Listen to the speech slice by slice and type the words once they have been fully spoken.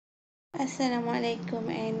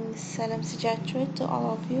Assalamualaikum and salam sejahtera to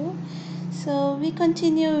all of you. So we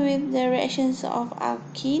continue with the reactions of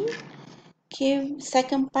alkene. Okay,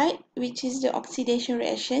 second part, which is the oxidation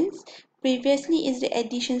reactions. Previously is the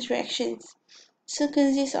addition reactions. So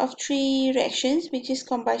consists of three reactions, which is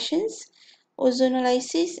combustions,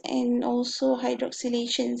 ozonolysis, and also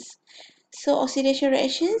hydroxylations. So oxidation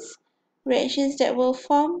reactions, reactions that will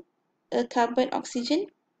form a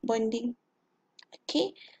carbon-oxygen bonding.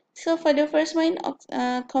 Okay, so for the first one,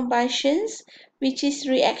 combustions, which is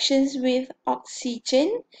reactions with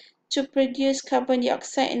oxygen to produce carbon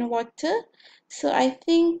dioxide and water. So I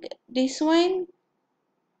think this one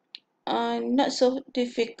not so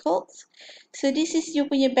difficult. So this is you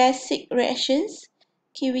punya basic reactions,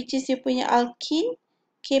 okay, which is you punya alkene,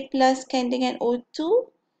 K plus kan dengan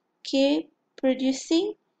O2, K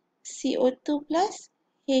producing CO2 plus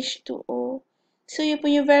H2O. So you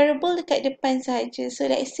punya variable dekat depan sahaja.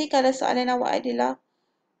 So let's say kalau soalan awak adalah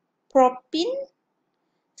propene,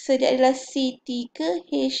 so dia adalah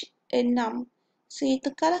C3H6. So you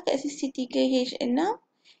tukarlah kat C3H6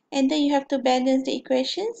 and then you have to balance the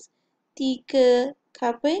equations. 3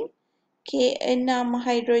 carbon, K6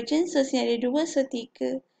 hydrogen, so sini ada 2, so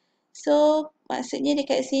 3. So maksudnya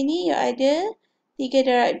dekat sini you ada 3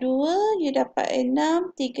 darab 2, you dapat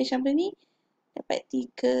 6, 3 campur ni dapat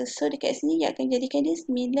 3. So dekat sini you akan jadikan dia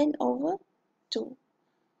 9/2.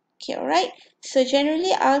 Okay, alright. So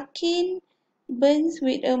generally alkene burns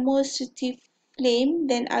with a more sooty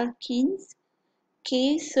flame than alkenes.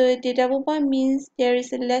 Okay, so the double bond means there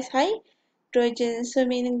is a less hydrogen. So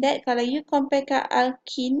meaning that kalau you comparekan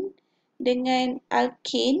alkene dengan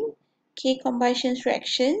alkane, okay, combustion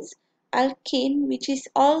reactions, alkane, which is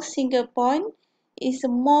all single bond, is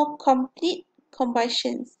a more complete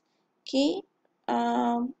combustion, okay,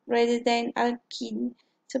 rather than alkene.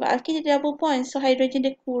 Sebab alkene dia double bond, so hydrogen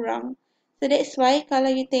dia kurang. So that's why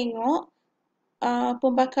kalau you tengok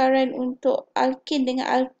pembakaran untuk alkene dengan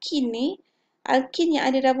alkene ni, alkene yang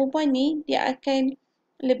ada double bond ni, dia akan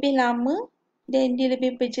lebih lama dan dia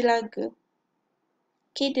lebih berjelaga.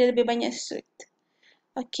 Okay, dia lebih banyak soot.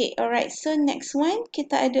 Okay, alright. So next one,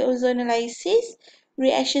 kita ada ozonolysis,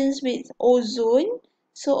 reactions with ozone.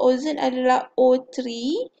 So ozone adalah O3.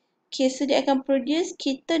 Okay, so dia akan produce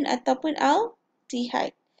ketone ataupun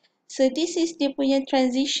aldehyde. So this is dia punya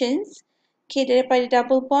transitions. Okay, daripada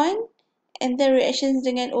double bond and then reactions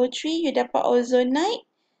dengan O3, you dapat ozonide.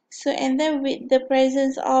 So and then with the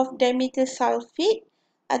presence of dimethyl sulfate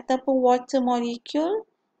ataupun water molecule,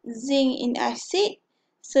 zinc in acid,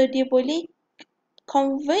 so dia boleh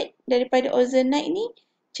convert daripada ozonide ni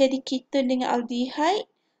jadi ketone dengan aldehyde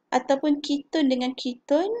ataupun ketone dengan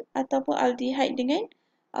ketone ataupun aldehyde dengan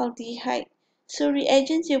aldehyde. So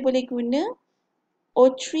reagents you boleh guna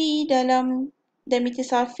O3 dalam dimethyl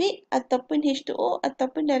sulfate ataupun H2O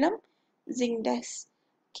ataupun dalam zinc dust.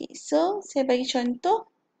 Okay, so saya bagi contoh.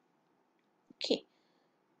 Okay.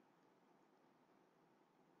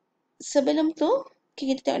 Sebelum tu, okay,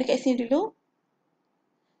 kita tengok dekat sini dulu.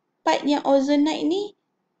 Part yang ozonide ni,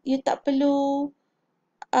 you tak perlu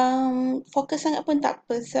fokus sangat pun tak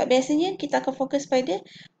apa. Sebab biasanya kita akan fokus pada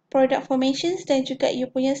product formations dan juga you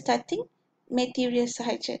punya starting material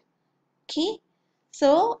sahaja. Okay.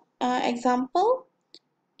 So, example.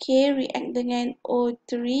 Okay, react dengan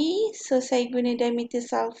O3. So, saya guna dimethyl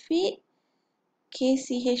sulfate. Okay,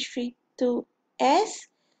 CH32S.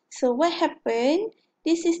 So, what happened?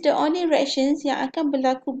 This is the only reactions yang akan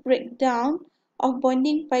berlaku breakdown of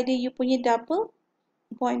bonding pada you punya double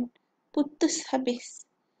bond. Putus habis.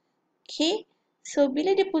 Okay, so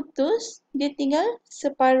bila dia putus, dia tinggal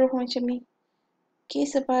separuh macam ni. Okay,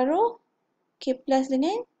 separuh. Okay, plus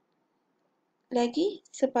dengan lagi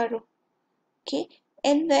separuh. Okay,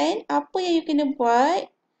 and then apa yang you kena buat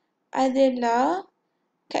adalah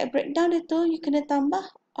kat breakdown dia tu, you kena tambah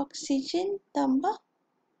oxygen, tambah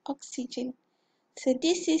oxygen. So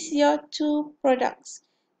this is your two products.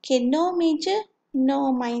 Okay, no major,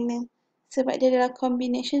 no minor. Sebab dia adalah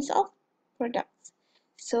combinations of products.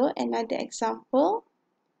 So another example.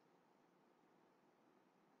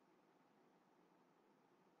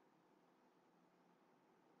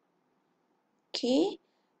 Okay,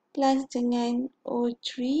 plus dengan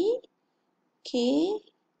O3. Okay,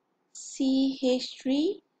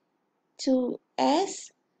 CH3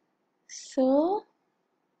 2S. So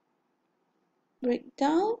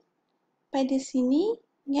breakdown pada sini.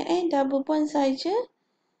 Ingat double bond saja.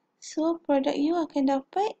 So product you akan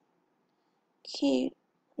dapat, okay,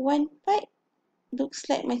 one part looks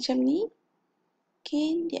like macam ni.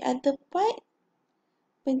 Okay, the other part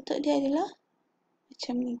bentuk dia adalah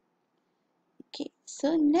macam ni. Okay,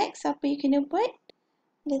 so next apa you kena buat?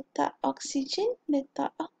 letak oxygen,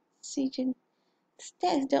 letak oxygen.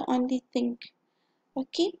 That's the only thing.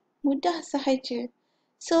 Okay, mudah sahaja.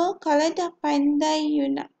 So, kalau dah pandai you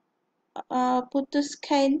nak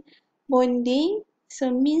putuskan bonding,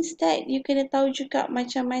 so means that you kena tahu juga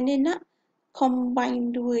macam mana nak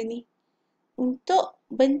combine dua ni untuk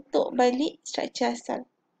bentuk balik struktur asal.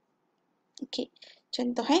 Okay,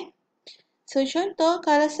 contoh So, contoh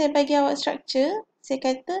kalau saya bagi awak struktur, saya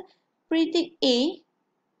kata predict A.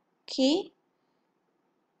 Okay.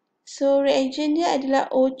 So, reagen dia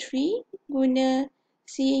adalah O3 guna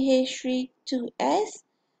CH3 2S.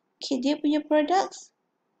 Okay, dia punya products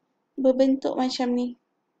berbentuk macam ni.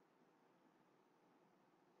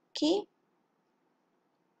 Okay.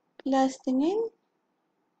 Plus dengan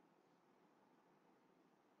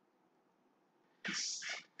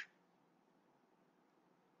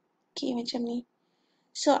okay, macam ni.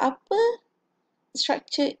 So, apa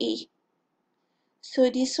struktur A? So,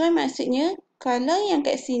 this one maksudnya, kalau yang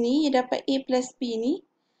kat sini, you dapat A plus B ni,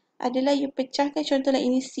 adalah you pecahkan, contohlah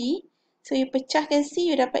ini C. So, you pecahkan C,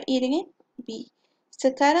 you dapat A dengan B.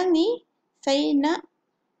 Sekarang ni, saya nak,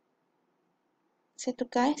 saya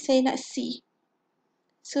tukar, saya nak C.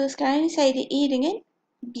 So, sekarang ni saya ada A dengan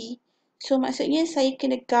B. So, maksudnya saya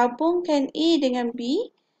kena gabungkan A dengan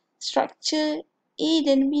B. Struktur A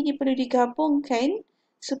dan B ni perlu digabungkan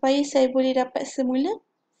supaya saya boleh dapat semula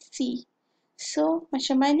C. So,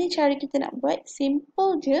 macam mana cara kita nak buat?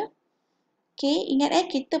 Simple je. Okay, ingat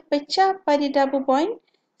kita pecah pada double bond.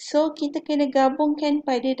 So, kita kena gabungkan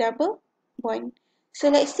pada double bond.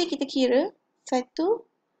 So, let's say kita kira 1, 2,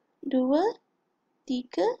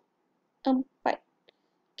 3, 4.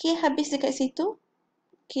 Okay, habis dekat situ.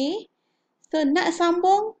 Okay. So, nak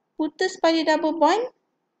sambung, putus pada double bond.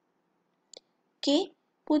 Okay,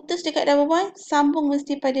 putus dekat double bond, sambung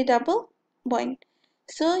mesti pada double bond.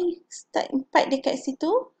 So, start 4 dekat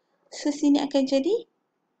situ. So, sini akan jadi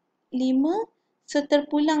 5. So,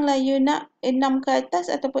 terpulanglah you nak 6 ke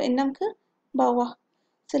atas ataupun 6 ke bawah.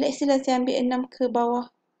 So, let's say lah saya ambil 6 ke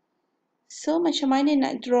bawah. So, macam mana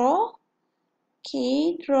nak draw?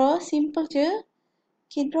 Okay, draw. Simple je.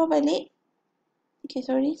 Okay, draw balik. Okay,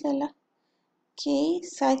 sorry, salah. Okay,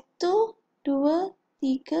 1, 2,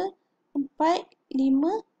 3, 4,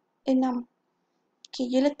 5, 6. Okay,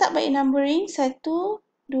 you letak balik numbering 1, 2,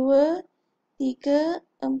 3,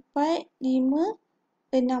 4, 5,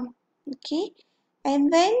 6. Okay, and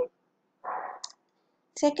then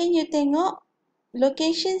second you tengok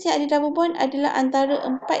locations yang ada double bond adalah antara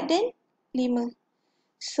 4 dan 5.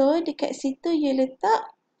 So, dekat situ you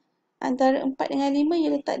letak antara 4 dengan 5 you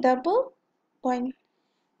letak double bond.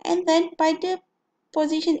 And then pada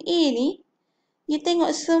position A ni, you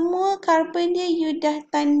tengok semua carbon dia you dah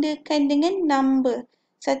tandakan dengan number.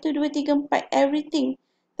 1, 2, 3, 4, everything.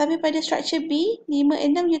 Tapi pada structure B, 5,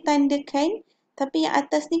 6 you tandakan. Tapi yang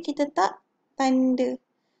atas ni kita tak tanda.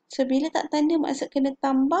 So, bila tak tanda maksud kena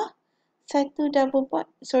tambah satu double bond,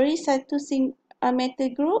 satu metal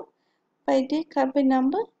group pada carbon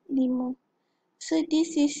number 5. So,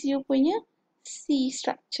 this is you punya C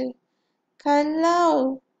structure.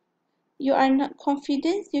 Kalau you are not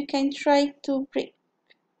confident, you can try to break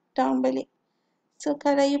down balik. So,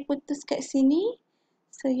 kalau you putus kat sini,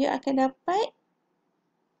 so you akan dapat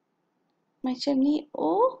macam ni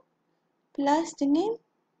O plus dengan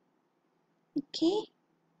okay.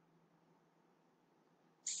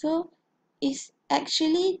 So, it's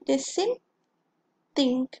actually the same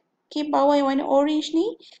thing. Okay, bawah yang warna orange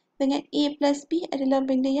ni dengan A plus B adalah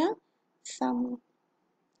benda yang sama.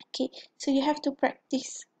 Okay, so you have to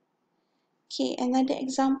practice. Okay, another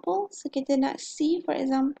example. So, kita nak C for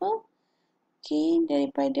example. Okay,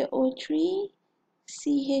 daripada O3,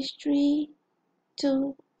 CH3,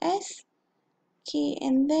 2S. Okay,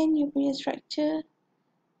 and then you punya structure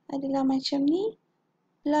adalah macam ni.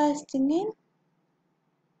 Plus dengan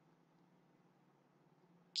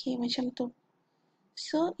okay, macam tu.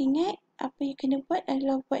 So, ingat apa you kena buat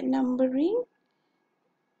adalah buat numbering.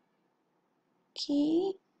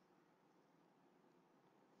 Okay.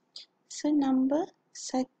 So, number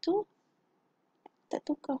 1. Tak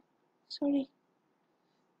tukar. Sorry.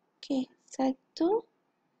 Okay. 1,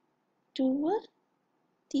 2,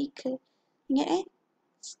 3. Ingat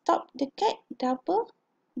stop dekat double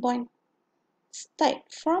bond. Start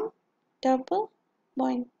from double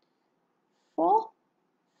bond. 4,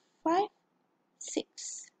 5,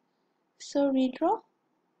 6. So, redraw.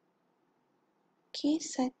 Okay,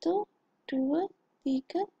 1, 2, 3,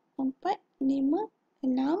 4, 5,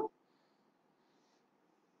 6.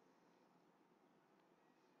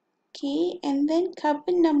 Okay, and then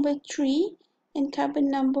carbon number 3 and carbon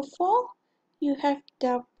number 4, you have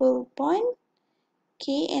double bond.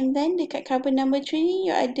 Okay, and then dekat carbon number 3 ni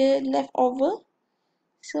you ada leftover.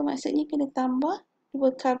 So maksudnya kena tambah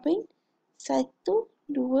 2 carbon. 1,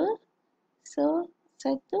 2. So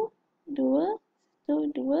 1, 2,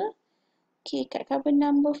 1, 2. Okay, kat carbon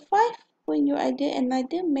number 5 pun you ada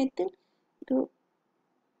another metal group.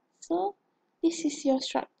 So this is your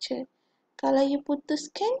structure. Kalau you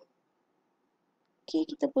putuskan, okay,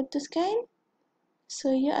 kita putuskan. So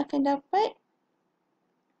you akan dapat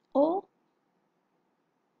O.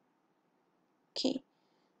 Okay,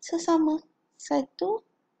 so sama. 1, 2,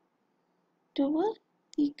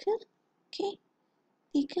 3. Okay,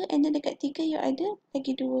 3, and then dekat 3 you ada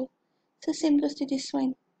lagi 2. So same goes to this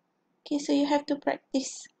one. Okay, so you have to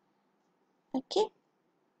practice. Okay,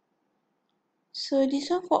 so this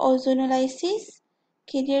one for ozonolysis.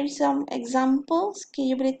 Okay, there is some examples. Okay,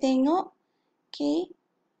 you boleh tengok. Okay,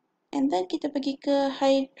 and then kita pergi ke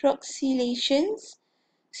hydroxylations.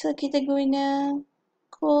 So kita guna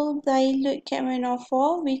cold dilute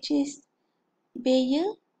cadmium-4, which is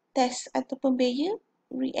Bayer test ataupun Bayer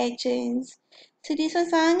reagents. So this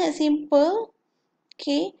one sangat simple.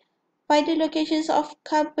 Okay, pada locations of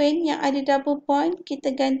carbon yang ada double bond,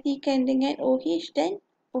 kita gantikan dengan OH dan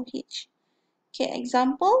OH. Okay,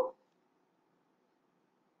 example.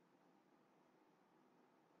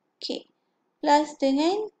 Okay, plus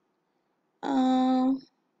dengan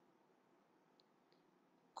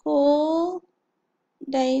cold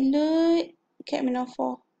dilute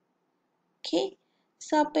cadmium-4. Okay,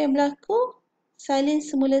 so apa yang berlaku? Salin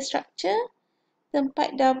semula structure.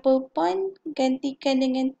 Tempat double bond gantikan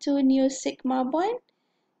dengan 2 new sigma bond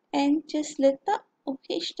and just letak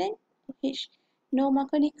OH dan OH. No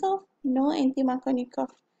Markovnikov, no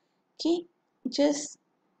anti-Markovnikov. Okay, just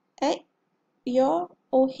add your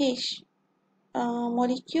OH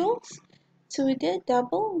molecules to the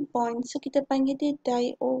double bond. So kita panggil dia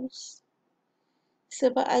diols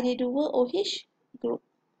sebab ada 2 OH group.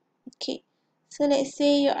 Okay, so let's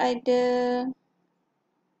say you ada,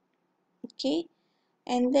 okay,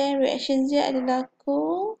 and then reactions dia adalah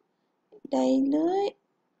cold dilute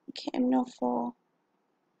cadmium-4.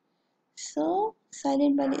 So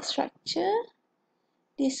salin balik structure.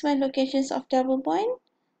 This one locations of double bond.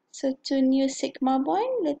 So 2 new sigma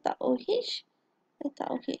bond, letak OH, letak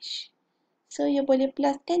OH. So you boleh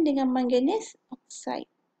pluskan dengan manganese oxide.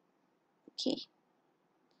 Okay,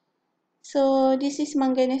 so this is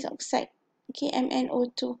manganese oxide. Okay,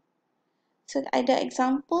 MnO2. So ada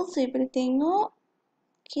example, so you boleh tengok.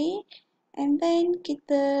 Okay, and then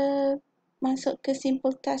kita masuk ke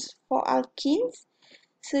simple task for alkenes.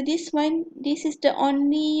 So this one, this is the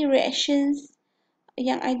only reactions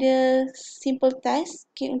yang ada simple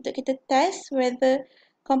task. Okay, untuk kita test whether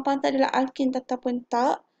compound tu adalah alkene ataupun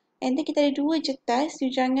tak. And then kita ada 2 je test.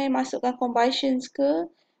 You jangan masukkan combustions ke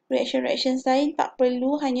reaction-reactions lain. Tak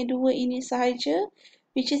perlu, hanya 2 ini sahaja.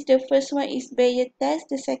 Which is the first one is Bayer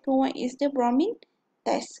test. The second one is the bromine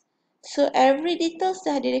test. So every details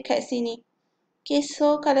dah ada dekat sini. Okay,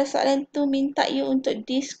 so kalau soalan tu minta you untuk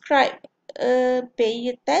describe a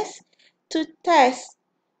Bayer test to test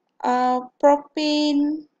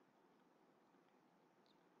propane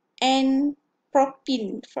and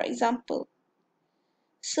propene, for example.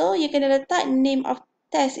 So you kena letak name of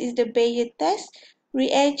test is the Bayer test.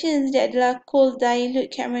 Reagents dia adalah cold dilute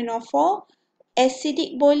cadmium-4.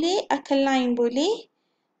 Acidic boleh, alkaline boleh.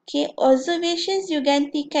 Okay, observations you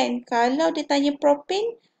gantikan. Kalau dia tanya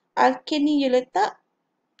propane, alkane ni you letak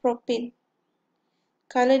propane.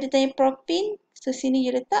 Kalau dia tanya propane, so sini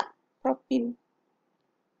you letak propane.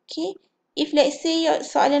 Okay, if let's say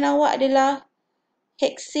soalan awak adalah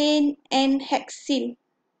hexane and hexene,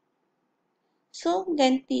 so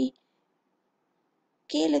ganti.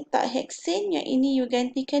 Okay, letak hexane, yang ini you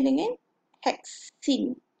gantikan dengan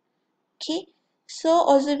hexene. Okay, so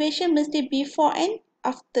observation mesti before and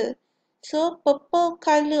after. So purple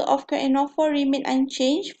color of cadmium-4 remain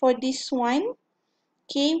unchanged for this one.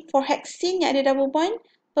 Okay, for hexene yang ada double bond,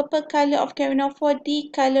 purple color of cadmium-4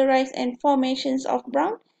 decolorized and formations of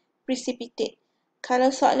brown precipitate.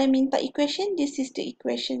 Kalau soalan minta equation, this is the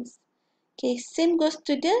equations. Okay, same goes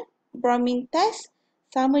to the bromine test.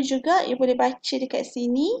 Sama juga, you boleh baca dekat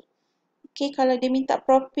sini. Okay, kalau dia minta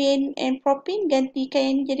propane and propene, gantikan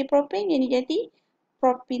yang ni jadi propane, yang ni jadi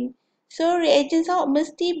propene. So, reagents awak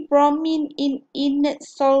mesti bromine in inert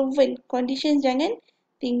solvent. Conditions jangan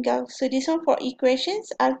tinggal. So, this one for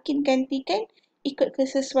equations, alkene gantikan ikut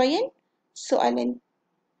kesesuaian soalan.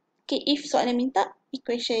 Okay, if soalan minta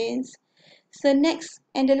equations. So, next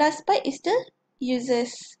and the last part is the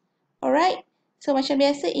uses. Alright, so macam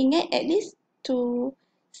biasa ingat at least 2.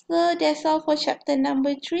 So, that's all for chapter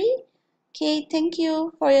number 3. Okay, thank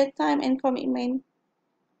you for your time and commitment.